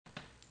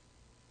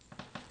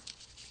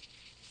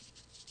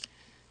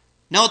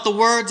Now let the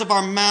words of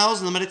our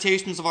mouths and the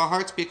meditations of our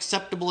hearts be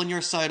acceptable in your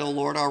sight, O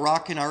Lord, our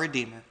rock and our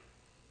Redeemer.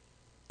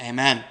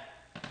 Amen.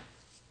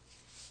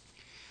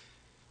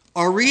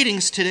 Our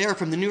readings today are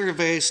from the New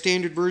Revised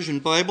Standard Version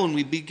Bible, and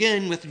we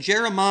begin with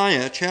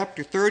Jeremiah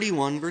chapter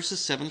 31, verses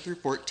 7 through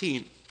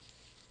 14.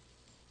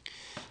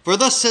 For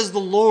thus says the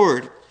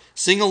Lord,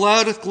 sing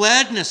aloud with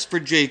gladness for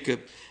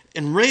Jacob,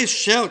 and raise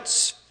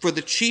shouts for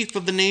the chief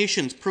of the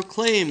nations.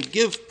 Proclaim,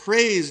 give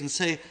praise, and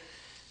say,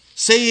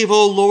 save,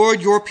 O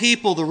Lord, your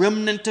people, the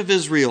remnant of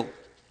Israel.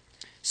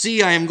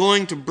 See, I am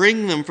going to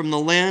bring them from the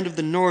land of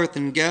the north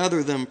and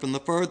gather them from the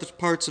farthest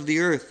parts of the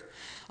earth.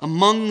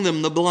 Among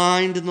them the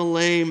blind and the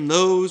lame,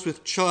 those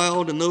with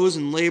child and those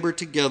in labor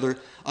together.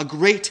 A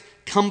great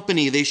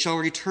company they shall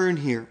return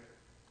here.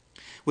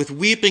 With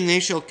weeping they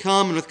shall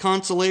come, and with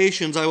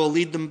consolations I will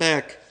lead them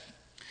back.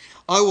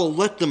 I will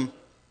let them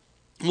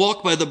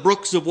walk by the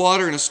brooks of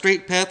water in a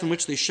straight path in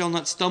which they shall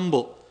not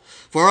stumble.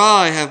 For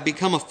I have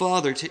become a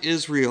father to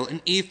Israel,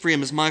 and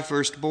Ephraim is my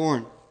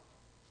firstborn.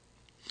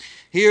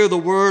 Hear the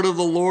word of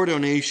the Lord, O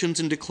nations,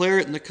 and declare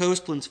it in the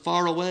coastlands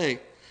far away.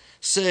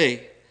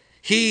 Say,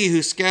 he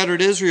who scattered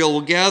Israel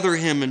will gather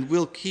him and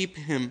will keep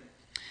him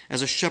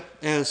as a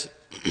shepherd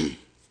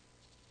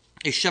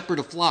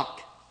of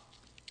flock.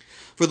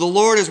 For the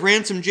Lord has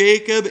ransomed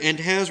Jacob and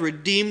has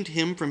redeemed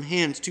him from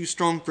hands too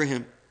strong for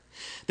him.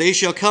 They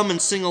shall come and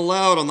sing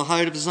aloud on the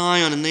height of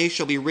Zion, and they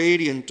shall be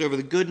radiant over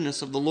the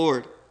goodness of the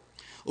Lord.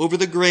 Over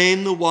the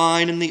grain, the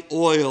wine, and the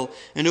oil,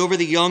 and over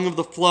the young of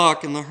the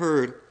flock and the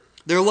herd.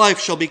 Their life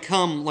shall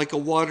become like a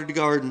watered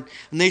garden,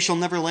 and they shall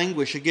never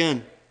languish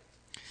again.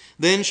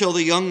 Then shall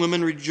the young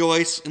women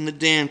rejoice in the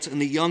dance,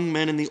 and the young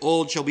men and the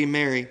old shall be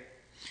merry.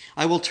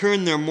 I will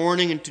turn their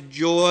mourning into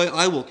joy.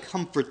 I will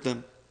comfort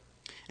them,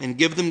 and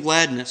give them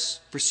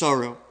gladness for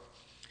sorrow.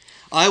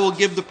 I will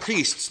give the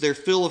priests their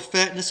fill of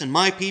fatness, and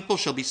my people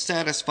shall be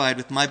satisfied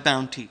with my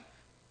bounty,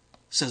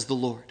 says the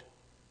Lord.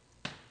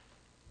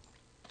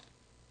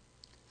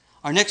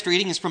 Our next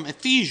reading is from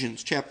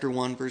Ephesians chapter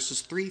 1,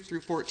 verses 3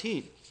 through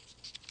 14.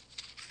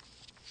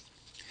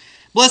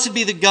 Blessed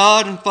be the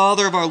God and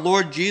Father of our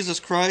Lord Jesus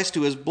Christ,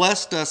 who has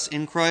blessed us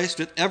in Christ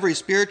with every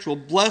spiritual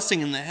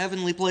blessing in the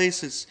heavenly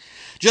places,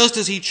 just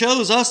as he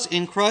chose us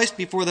in Christ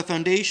before the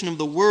foundation of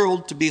the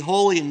world to be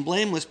holy and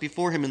blameless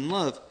before him in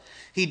love.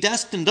 He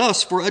destined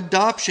us for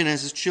adoption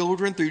as his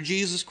children through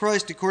Jesus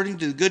Christ, according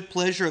to the good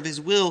pleasure of his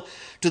will,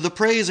 to the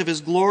praise of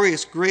his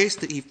glorious grace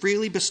that he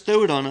freely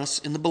bestowed on us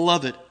in the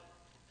Beloved.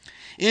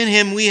 In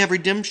him we have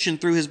redemption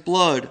through his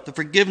blood, the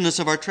forgiveness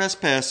of our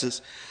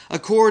trespasses,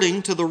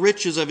 according to the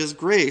riches of his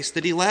grace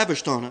that he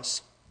lavished on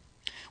us.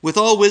 With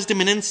all wisdom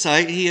and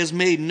insight he has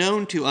made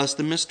known to us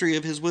the mystery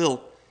of his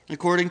will,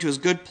 according to his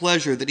good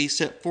pleasure that he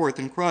set forth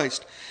in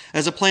Christ,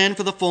 as a plan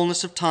for the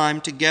fullness of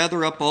time to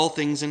gather up all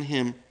things in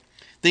him,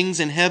 things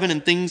in heaven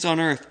and things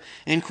on earth.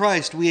 In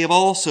Christ we have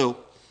also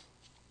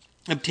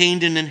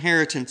obtained an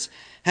inheritance,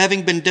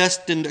 having been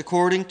destined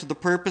according to the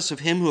purpose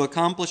of him who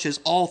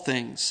accomplishes all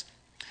things,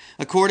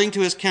 according to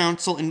his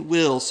counsel and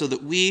will, so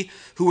that we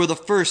who were the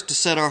first to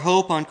set our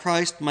hope on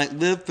Christ might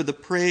live for the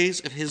praise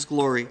of his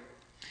glory.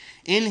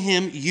 In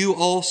him you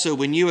also,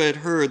 when you had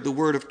heard the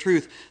word of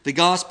truth, the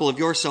gospel of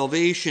your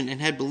salvation, and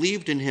had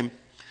believed in him,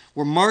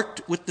 were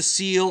marked with the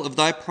seal of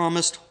thy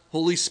promised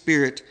Holy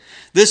Spirit.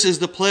 This is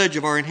the pledge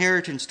of our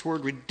inheritance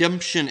toward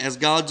redemption as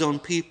God's own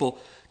people,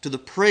 to the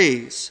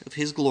praise of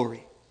his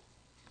glory.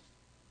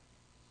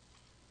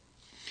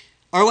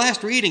 Our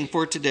last reading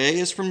for today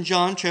is from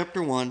John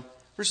chapter 1,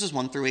 verses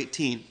 1 through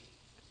 18.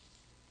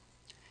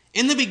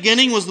 In the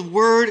beginning was the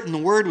Word, and the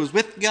Word was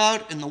with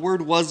God, and the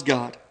Word was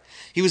God.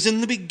 He was in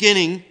the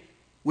beginning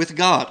with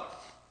God.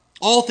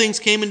 All things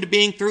came into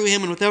being through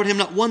him, and without him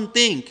not one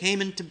thing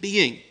came into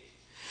being.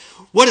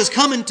 What has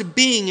come into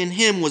being in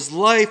him was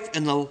life,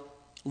 and the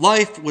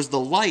life was the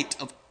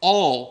light of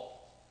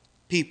all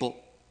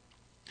people.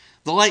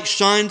 The light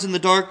shines in the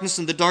darkness,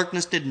 and the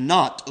darkness did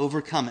not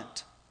overcome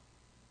it.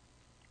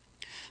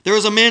 There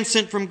was a man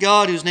sent from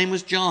God whose name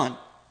was John.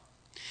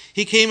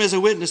 He came as a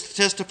witness to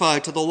testify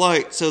to the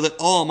light, so that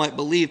all might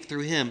believe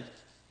through him.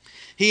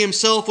 He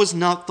himself was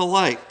not the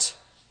light,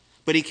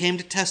 but he came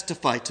to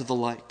testify to the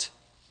light.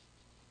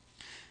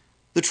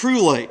 The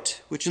true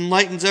light, which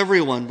enlightens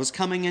everyone, was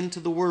coming into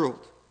the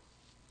world.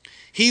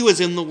 He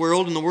was in the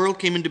world, and the world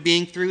came into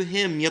being through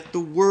him, yet the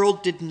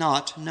world did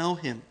not know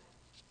him.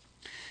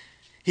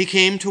 He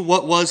came to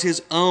what was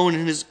his own,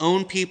 and his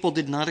own people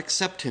did not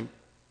accept him.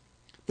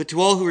 But to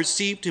all who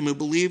received him, who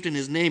believed in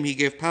his name, he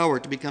gave power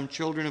to become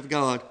children of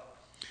God,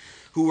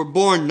 who were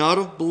born not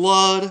of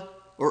blood,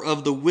 or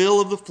of the will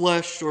of the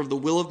flesh, or of the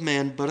will of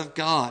man, but of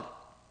God.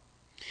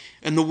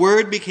 And the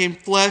Word became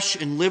flesh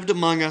and lived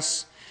among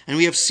us, and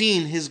we have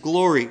seen his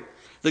glory,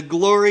 the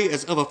glory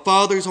as of a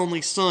Father's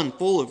only Son,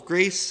 full of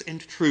grace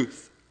and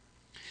truth.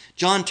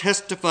 John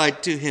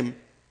testified to him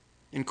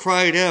and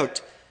cried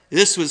out,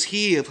 "This was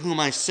he of whom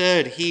I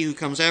said, he who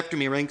comes after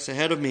me ranks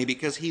ahead of me,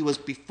 because he was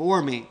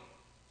before me."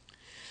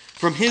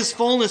 From his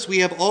fullness we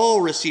have all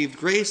received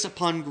grace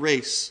upon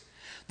grace.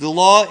 The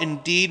law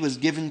indeed was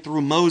given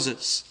through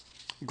Moses,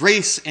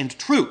 Grace and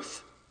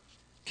truth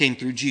came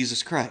through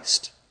Jesus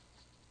Christ.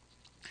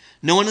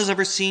 No one has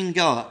ever seen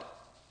God.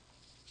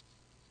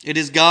 It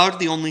is God,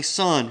 the only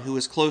Son, who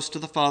is close to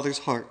the Father's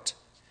heart,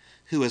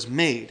 who has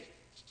made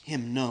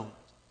him known.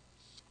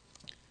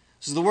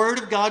 This is the word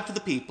of God for the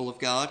people of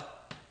God.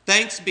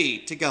 Thanks be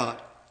to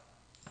God.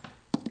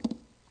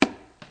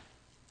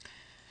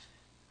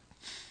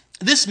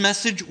 This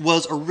message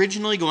was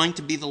originally going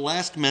to be the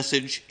last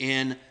message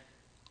in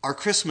our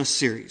Christmas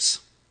series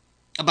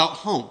about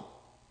home.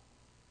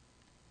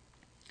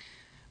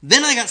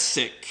 Then I got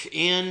sick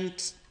and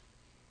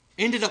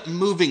ended up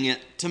moving it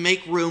to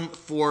make room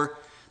for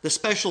the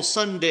special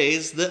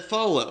Sundays that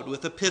followed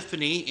with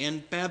Epiphany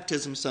and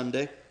Baptism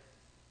Sunday.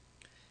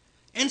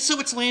 And so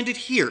it's landed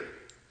here.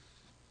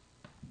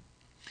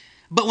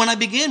 But when I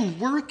began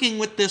working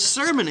with this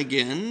sermon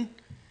again,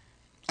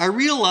 I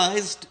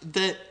realized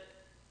that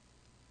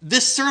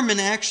this sermon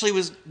actually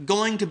was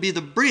going to be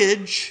the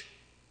bridge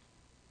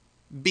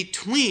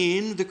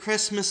between the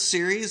Christmas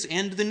series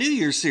and the New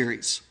Year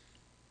series.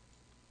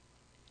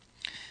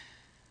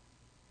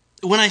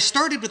 When I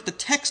started with the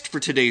text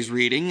for today's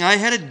reading, I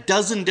had a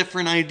dozen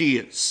different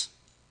ideas.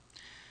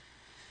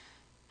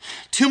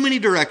 Too many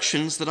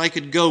directions that I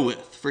could go with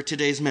for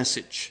today's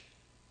message.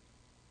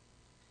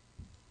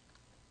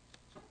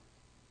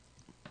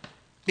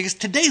 Because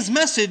today's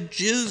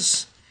message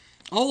is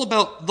all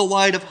about the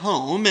light of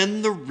home,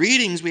 and the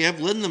readings we have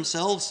lend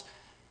themselves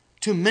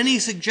to many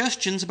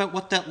suggestions about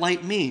what that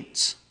light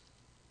means.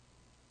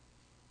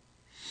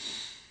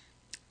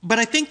 But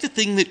I think the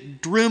thing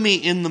that drew me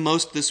in the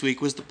most this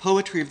week was the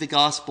poetry of the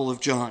Gospel of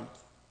John.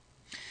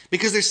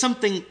 Because there's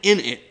something in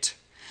it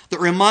that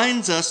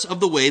reminds us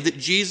of the way that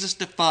Jesus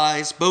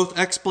defies both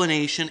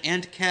explanation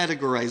and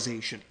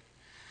categorization.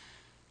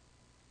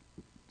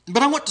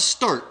 But I want to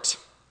start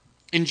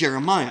in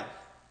Jeremiah.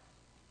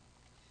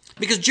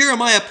 Because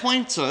Jeremiah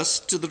points us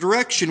to the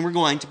direction we're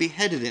going to be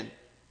headed in.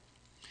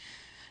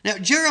 Now,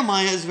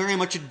 Jeremiah is very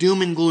much a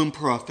doom and gloom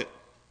prophet.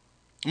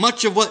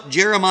 Much of what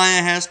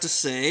Jeremiah has to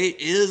say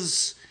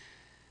is,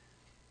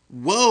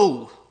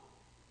 woe,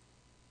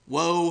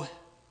 woe,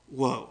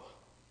 woe.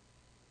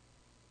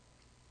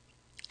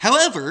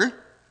 However,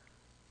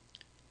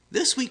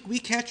 this week we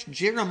catch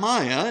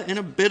Jeremiah in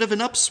a bit of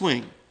an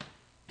upswing.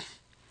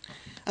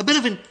 A bit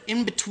of an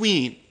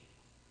in-between.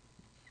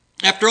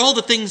 After all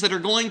the things that are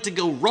going to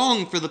go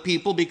wrong for the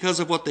people because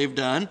of what they've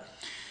done,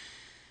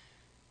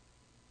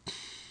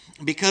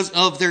 because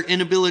of their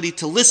inability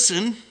to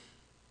listen,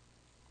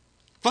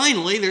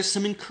 finally, there's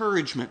some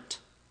encouragement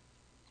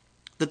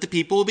that the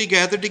people will be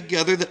gathered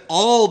together, that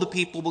all the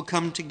people will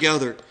come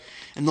together,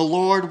 and the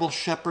Lord will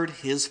shepherd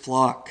his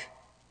flock.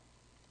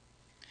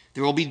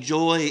 There will be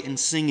joy and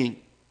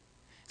singing.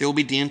 There will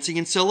be dancing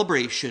and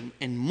celebration,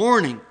 and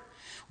mourning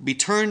will be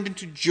turned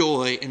into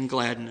joy and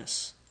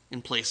gladness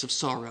in place of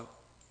sorrow.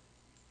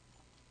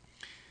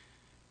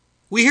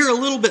 We hear a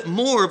little bit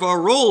more of our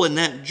role in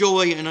that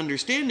joy and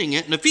understanding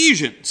it in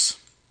Ephesians.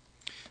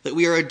 That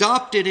we are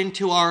adopted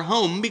into our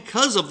home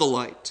because of the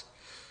light.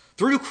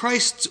 Through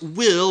Christ's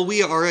will,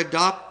 we are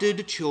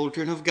adopted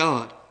children of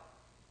God.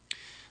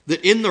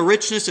 That in the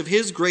richness of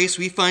his grace,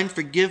 we find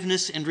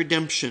forgiveness and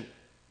redemption.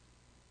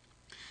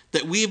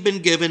 That we have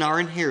been given our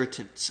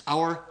inheritance,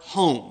 our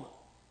home,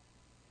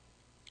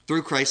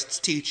 through Christ's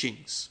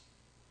teachings,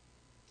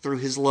 through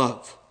his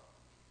love.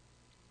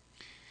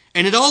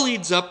 And it all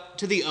leads up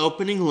to the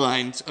opening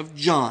lines of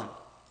John.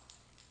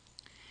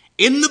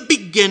 In the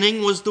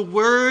beginning was the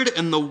Word,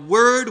 and the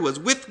Word was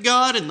with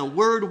God, and the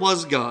Word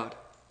was God.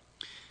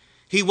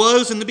 He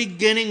was in the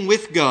beginning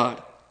with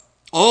God.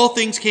 All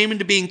things came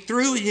into being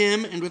through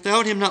him, and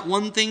without him not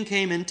one thing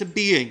came into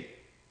being.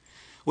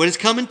 What has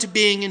come into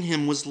being in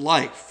him was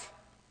life,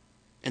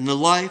 and the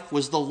life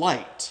was the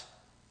light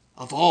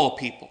of all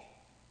people.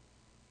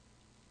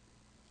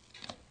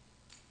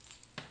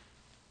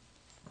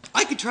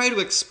 I could try to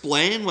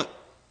explain what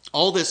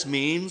all this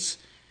means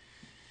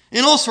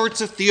in all sorts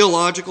of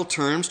theological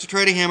terms to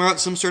try to hammer out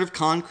some sort of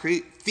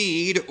concrete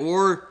feed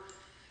or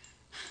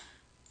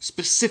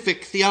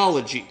specific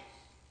theology.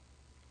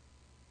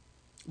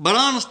 But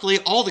honestly,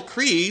 all the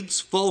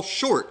creeds fall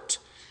short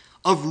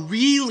of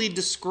really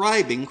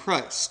describing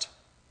Christ.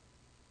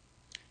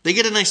 They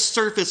get a nice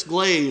surface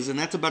glaze, and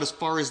that's about as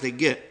far as they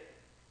get.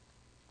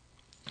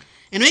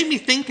 It made me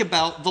think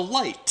about the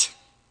light.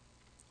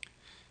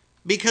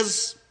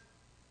 Because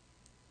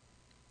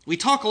we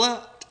talk a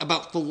lot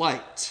about the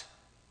light.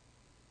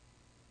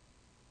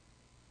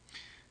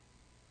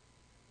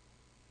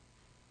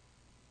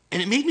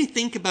 And it made me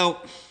think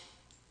about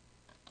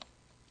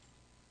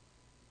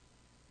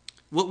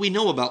what we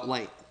know about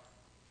light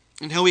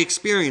and how we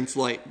experience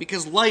light,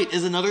 because light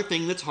is another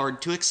thing that's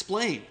hard to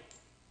explain.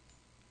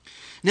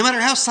 No matter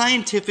how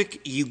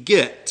scientific you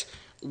get,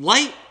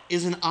 light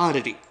is an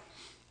oddity.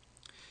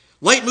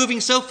 Light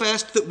moving so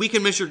fast that we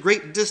can measure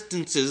great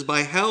distances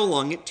by how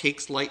long it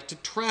takes light to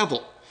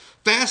travel,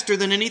 faster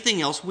than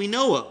anything else we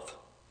know of.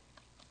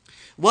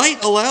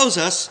 Light allows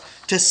us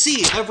to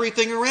see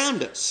everything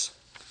around us.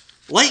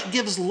 Light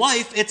gives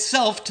life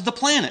itself to the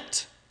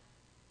planet.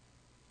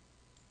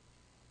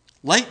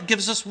 Light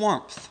gives us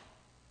warmth.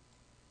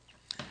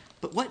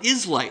 But what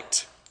is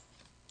light?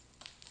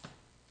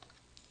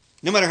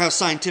 No matter how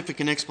scientific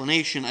an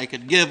explanation I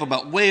could give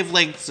about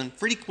wavelengths and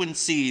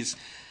frequencies,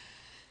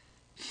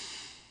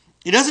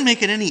 it doesn't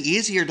make it any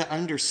easier to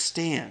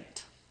understand.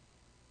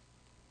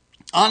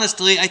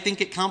 Honestly, I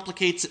think it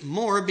complicates it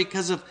more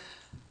because of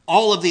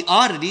all of the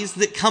oddities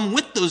that come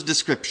with those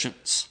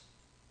descriptions.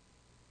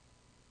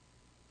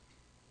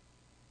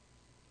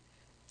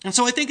 And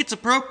so I think it's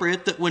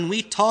appropriate that when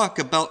we talk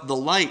about the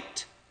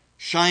light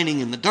shining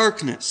in the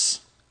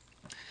darkness,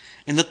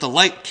 and that the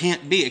light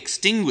can't be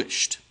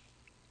extinguished,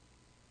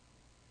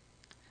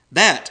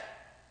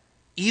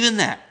 even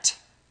that,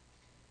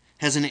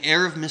 has an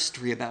air of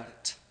mystery about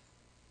it.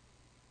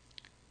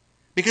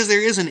 Because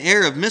there is an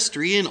air of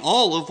mystery in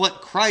all of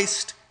what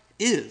Christ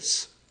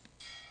is.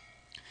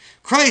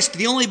 Christ,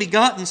 the only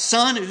begotten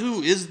Son,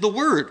 who is the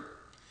Word,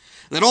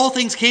 that all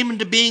things came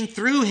into being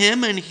through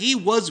him, and he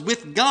was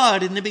with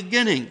God in the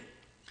beginning.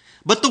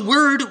 But the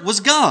Word was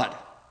God.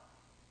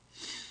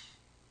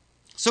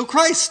 So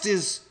Christ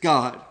is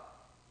God.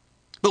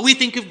 But we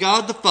think of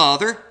God the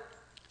Father,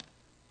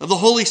 of the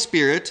Holy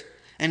Spirit,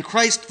 and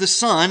Christ the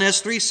Son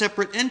as three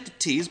separate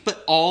entities,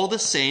 but all the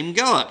same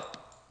God.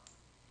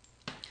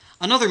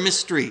 Another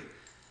mystery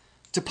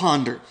to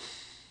ponder.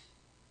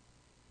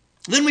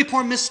 Then we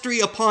pour mystery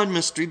upon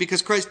mystery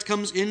because Christ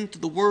comes into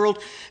the world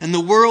and the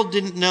world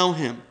didn't know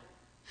him.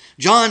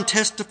 John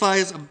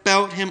testifies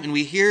about him, and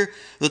we hear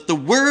that the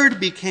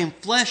Word became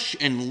flesh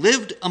and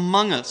lived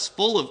among us,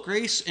 full of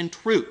grace and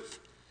truth.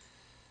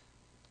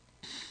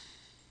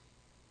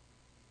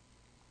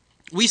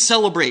 We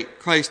celebrate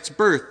Christ's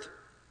birth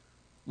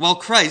while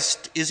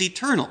Christ is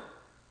eternal.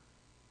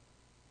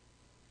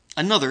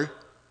 Another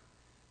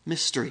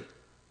mystery.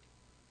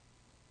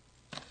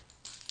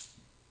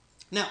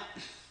 Now,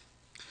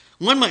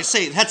 one might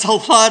say that's a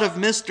lot of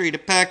mystery to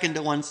pack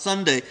into one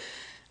Sunday,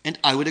 and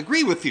I would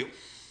agree with you,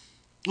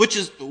 which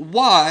is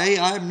why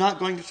I'm not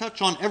going to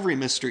touch on every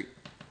mystery,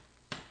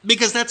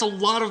 because that's a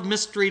lot of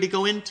mystery to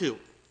go into.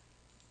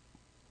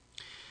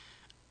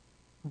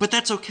 But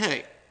that's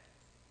okay,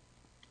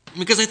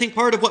 because I think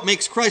part of what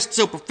makes Christ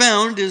so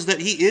profound is that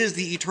he is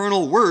the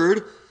eternal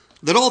Word,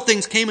 that all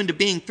things came into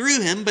being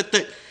through him, but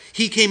that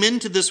he came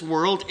into this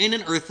world in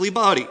an earthly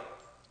body.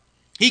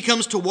 He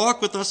comes to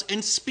walk with us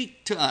and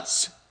speak to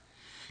us,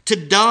 to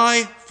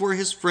die for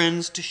his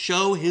friends, to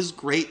show his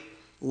great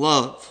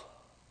love.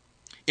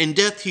 In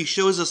death, he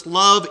shows us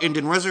love, and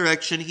in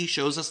resurrection, he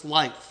shows us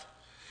life.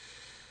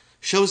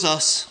 Shows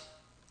us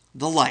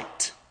the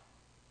light.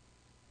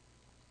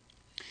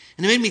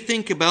 And it made me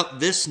think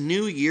about this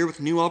new year with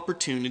new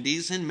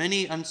opportunities and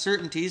many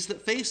uncertainties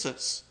that face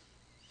us.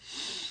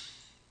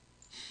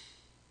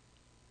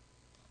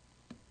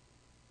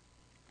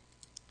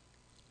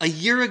 A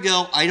year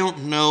ago, I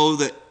don't know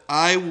that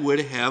I would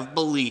have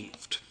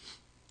believed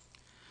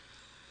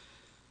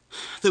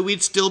that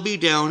we'd still be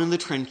down in the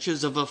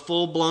trenches of a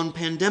full-blown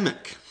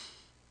pandemic.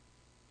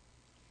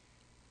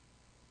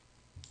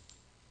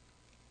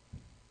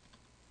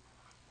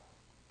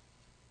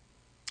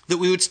 That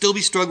we would still be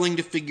struggling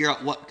to figure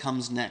out what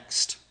comes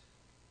next.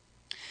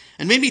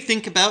 And made me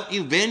think about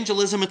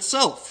evangelism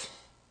itself.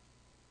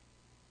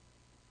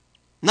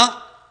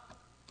 Not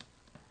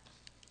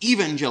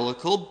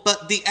evangelical,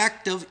 but the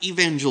act of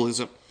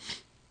evangelism.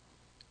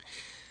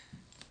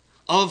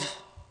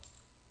 Of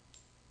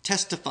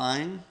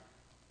testifying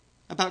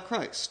about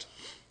Christ.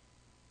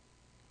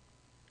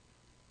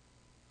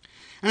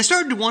 And I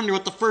started to wonder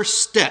what the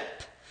first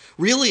step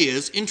really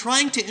is in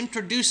trying to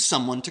introduce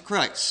someone to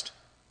Christ.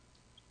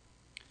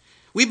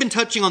 We've been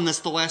touching on this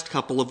the last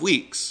couple of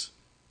weeks.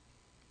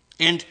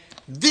 And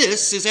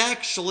this is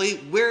actually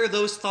where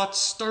those thoughts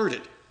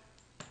started.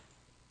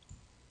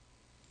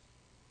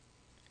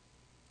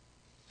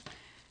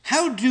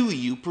 How do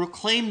you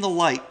proclaim the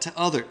light to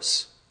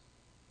others?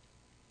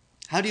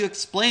 How do you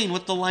explain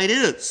what the light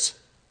is?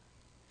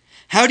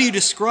 How do you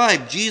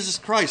describe Jesus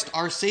Christ,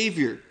 our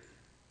Savior,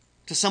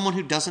 to someone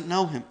who doesn't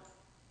know him?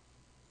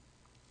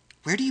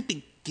 Where do you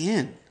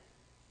begin?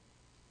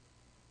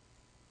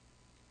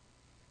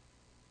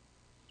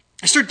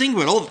 I started thinking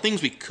about all the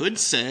things we could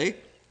say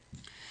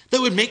that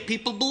would make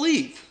people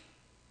believe.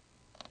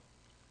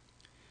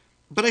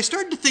 But I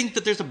started to think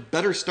that there's a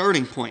better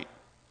starting point.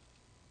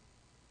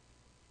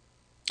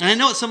 And I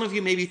know what some of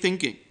you may be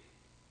thinking.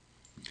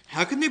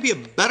 How can there be a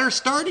better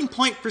starting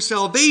point for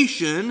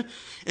salvation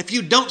if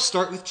you don't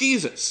start with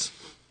Jesus?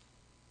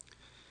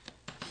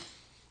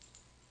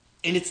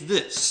 And it's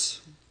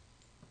this.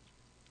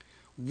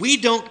 We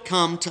don't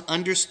come to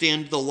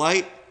understand the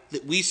light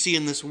that we see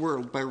in this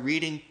world by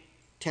reading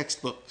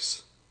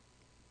textbooks.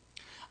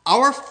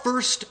 Our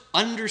first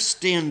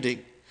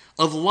understanding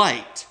of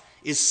light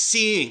is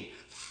seeing,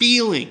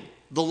 feeling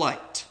the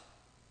light.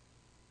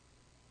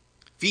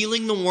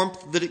 Feeling the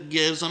warmth that it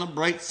gives on a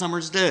bright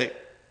summer's day.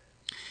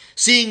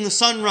 Seeing the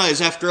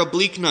sunrise after a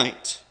bleak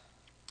night.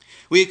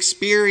 We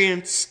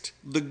experienced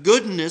the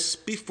goodness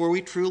before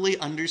we truly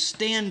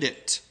understand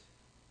it.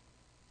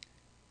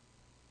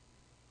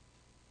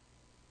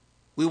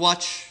 we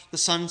watch the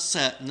sun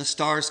set and the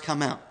stars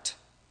come out,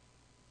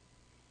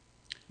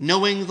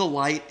 knowing the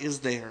light is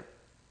there.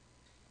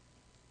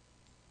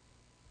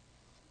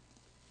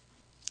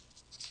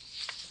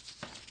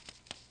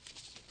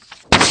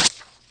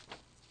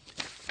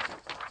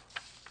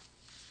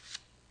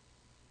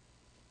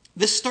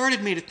 This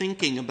started me to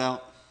thinking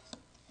about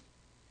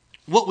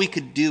what we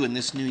could do in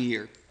this new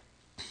year.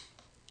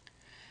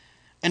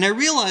 And I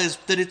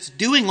realized that it's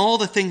doing all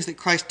the things that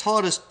Christ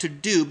taught us to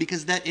do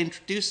because that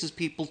introduces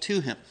people to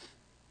him.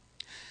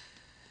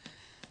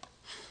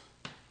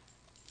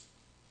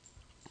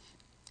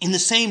 In the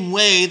same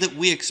way that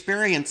we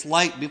experience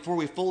light before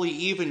we fully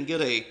even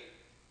get a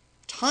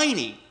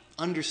tiny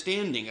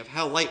understanding of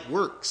how light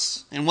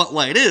works and what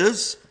light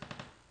is,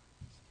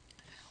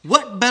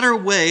 what better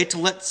way to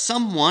let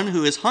someone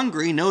who is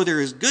hungry know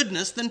there is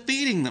goodness than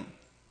feeding them?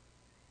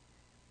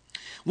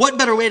 What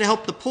better way to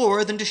help the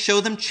poor than to show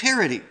them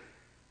charity?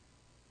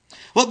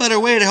 What better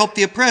way to help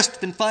the oppressed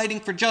than fighting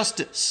for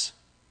justice?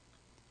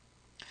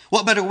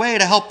 What better way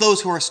to help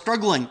those who are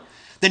struggling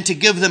than to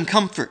give them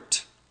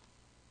comfort?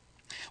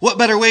 What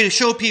better way to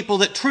show people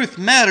that truth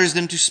matters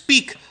than to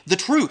speak the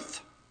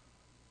truth?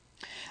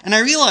 And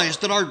I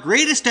realized that our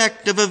greatest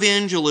act of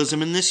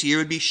evangelism in this year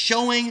would be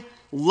showing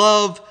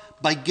love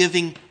by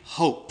giving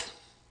hope.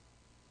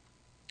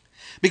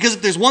 Because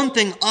if there's one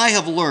thing I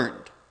have learned,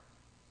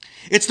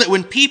 it's that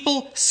when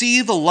people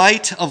see the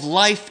light of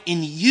life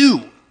in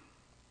you,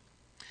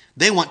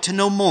 they want to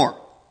know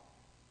more.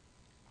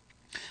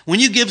 When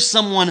you give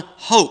someone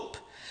hope,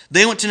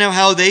 they want to know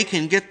how they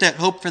can get that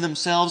hope for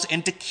themselves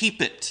and to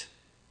keep it.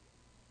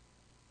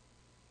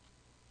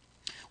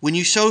 When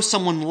you show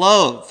someone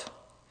love,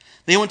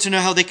 they want to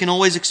know how they can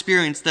always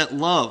experience that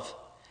love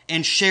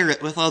and share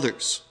it with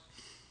others.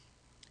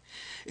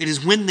 It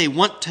is when they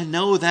want to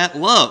know that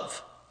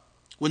love,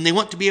 when they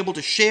want to be able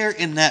to share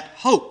in that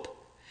hope,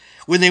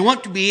 when they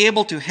want to be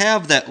able to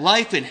have that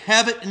life and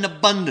have it in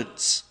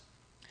abundance,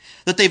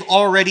 that they've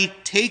already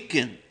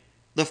taken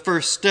the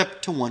first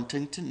step to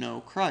wanting to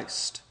know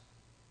Christ.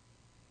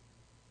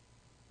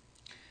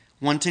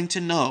 Wanting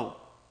to know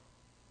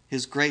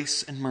his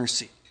grace and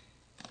mercy.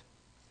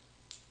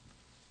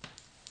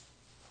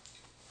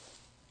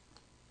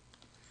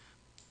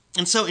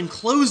 And so in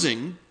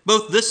closing,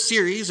 both this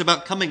series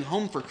about coming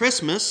home for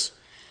Christmas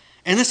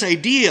and this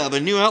idea of a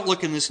new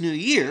outlook in this new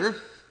year,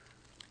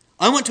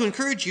 I want to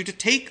encourage you to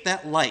take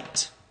that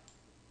light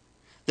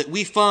that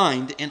we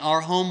find in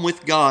our home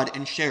with God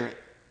and share it.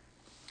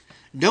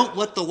 Don't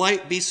let the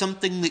light be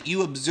something that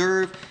you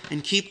observe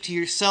and keep to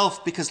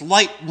yourself because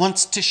light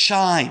wants to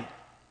shine.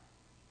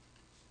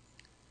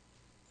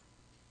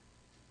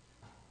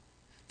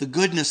 The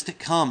goodness that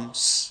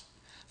comes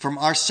from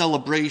our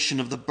celebration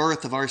of the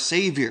birth of our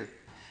Savior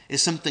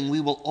is something we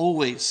will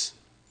always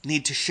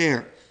need to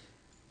share.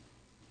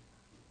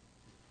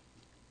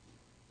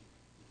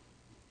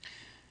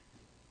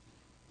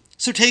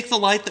 So take the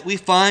light that we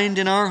find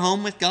in our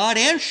home with God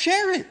and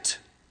share it.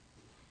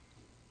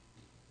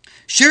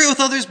 Share it with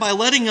others by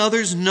letting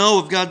others know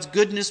of God's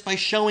goodness by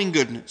showing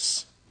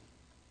goodness.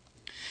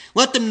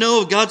 Let them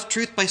know of God's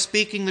truth by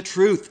speaking the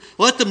truth.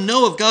 Let them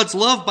know of God's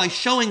love by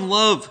showing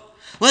love.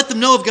 Let them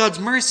know of God's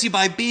mercy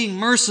by being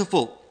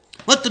merciful.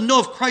 Let them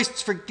know of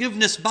Christ's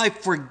forgiveness by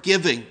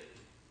forgiving.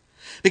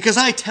 Because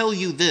I tell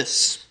you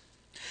this,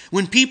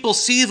 when people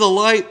see the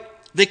light,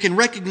 they can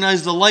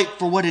recognize the light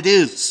for what it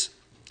is.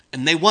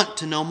 And they want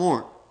to know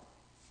more.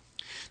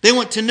 They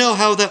want to know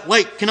how that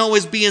light can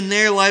always be in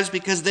their lives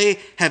because they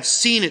have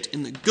seen it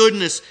in the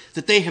goodness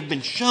that they have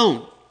been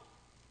shown.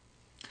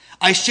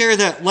 I share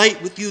that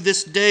light with you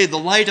this day, the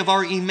light of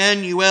our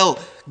Emmanuel,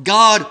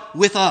 God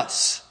with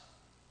us,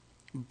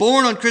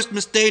 born on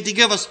Christmas Day to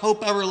give us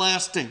hope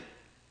everlasting.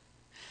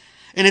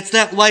 And it's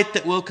that light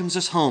that welcomes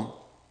us home.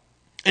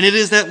 And it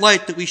is that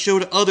light that we show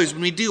to others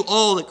when we do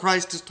all that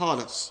Christ has taught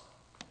us.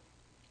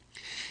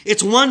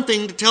 It's one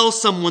thing to tell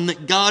someone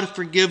that God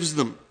forgives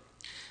them,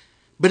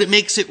 but it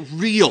makes it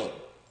real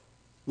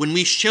when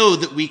we show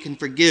that we can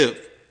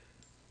forgive.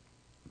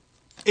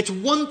 It's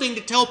one thing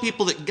to tell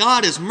people that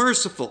God is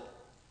merciful.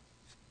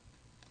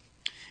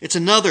 It's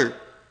another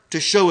to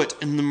show it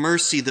in the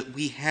mercy that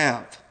we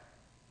have.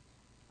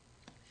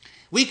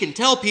 We can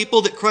tell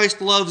people that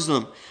Christ loves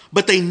them,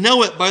 but they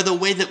know it by the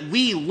way that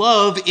we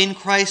love in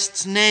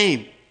Christ's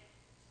name.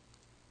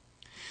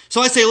 So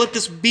I say, let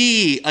this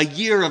be a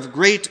year of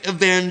great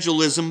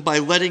evangelism by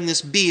letting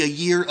this be a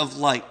year of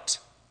light.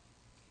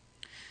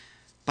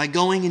 By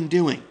going and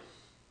doing.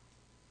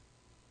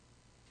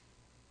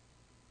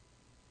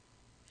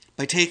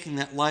 By taking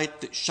that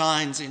light that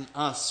shines in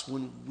us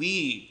when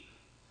we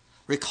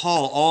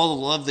recall all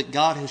the love that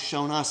God has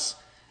shown us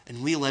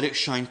and we let it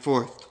shine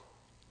forth.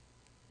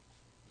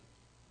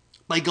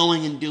 By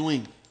going and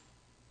doing.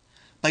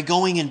 By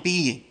going and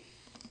being.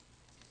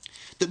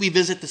 That we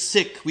visit the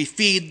sick, we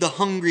feed the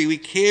hungry, we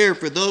care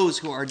for those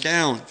who are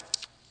down.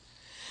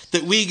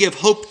 That we give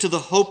hope to the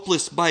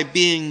hopeless by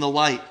being the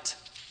light.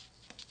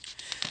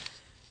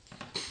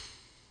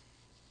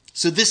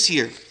 So this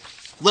year,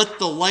 let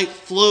the light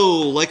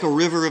flow like a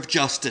river of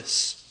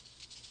justice.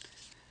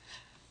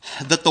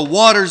 that the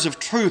waters of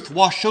truth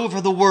wash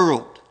over the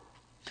world,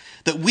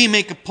 that we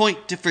make a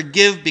point to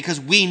forgive because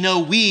we know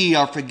we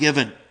are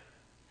forgiven.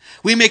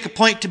 We make a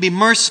point to be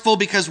merciful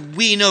because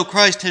we know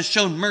Christ has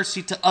shown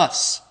mercy to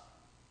us.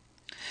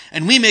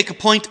 And we make a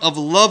point of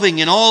loving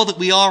in all that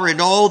we are and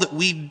all that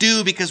we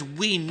do because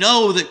we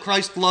know that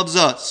Christ loves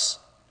us.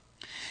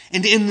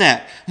 And in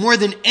that, more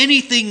than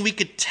anything we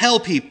could tell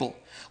people,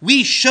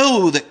 we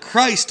show that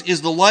Christ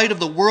is the light of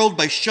the world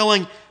by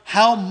showing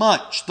how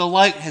much the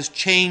light has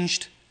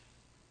changed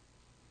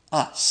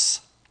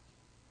us.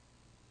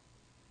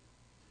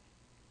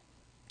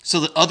 So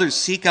that others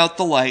seek out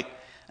the light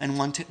and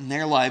want it in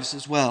their lives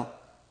as well.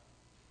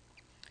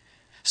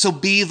 So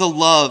be the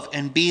love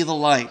and be the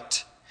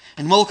light.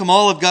 And welcome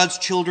all of God's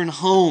children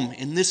home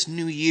in this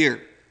new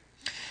year.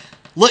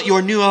 Let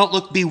your new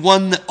outlook be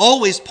one that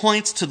always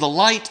points to the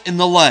light and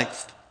the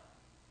life.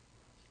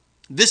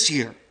 This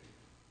year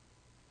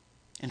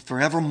and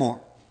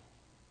forevermore.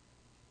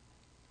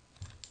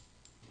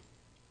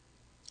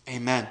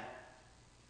 Amen.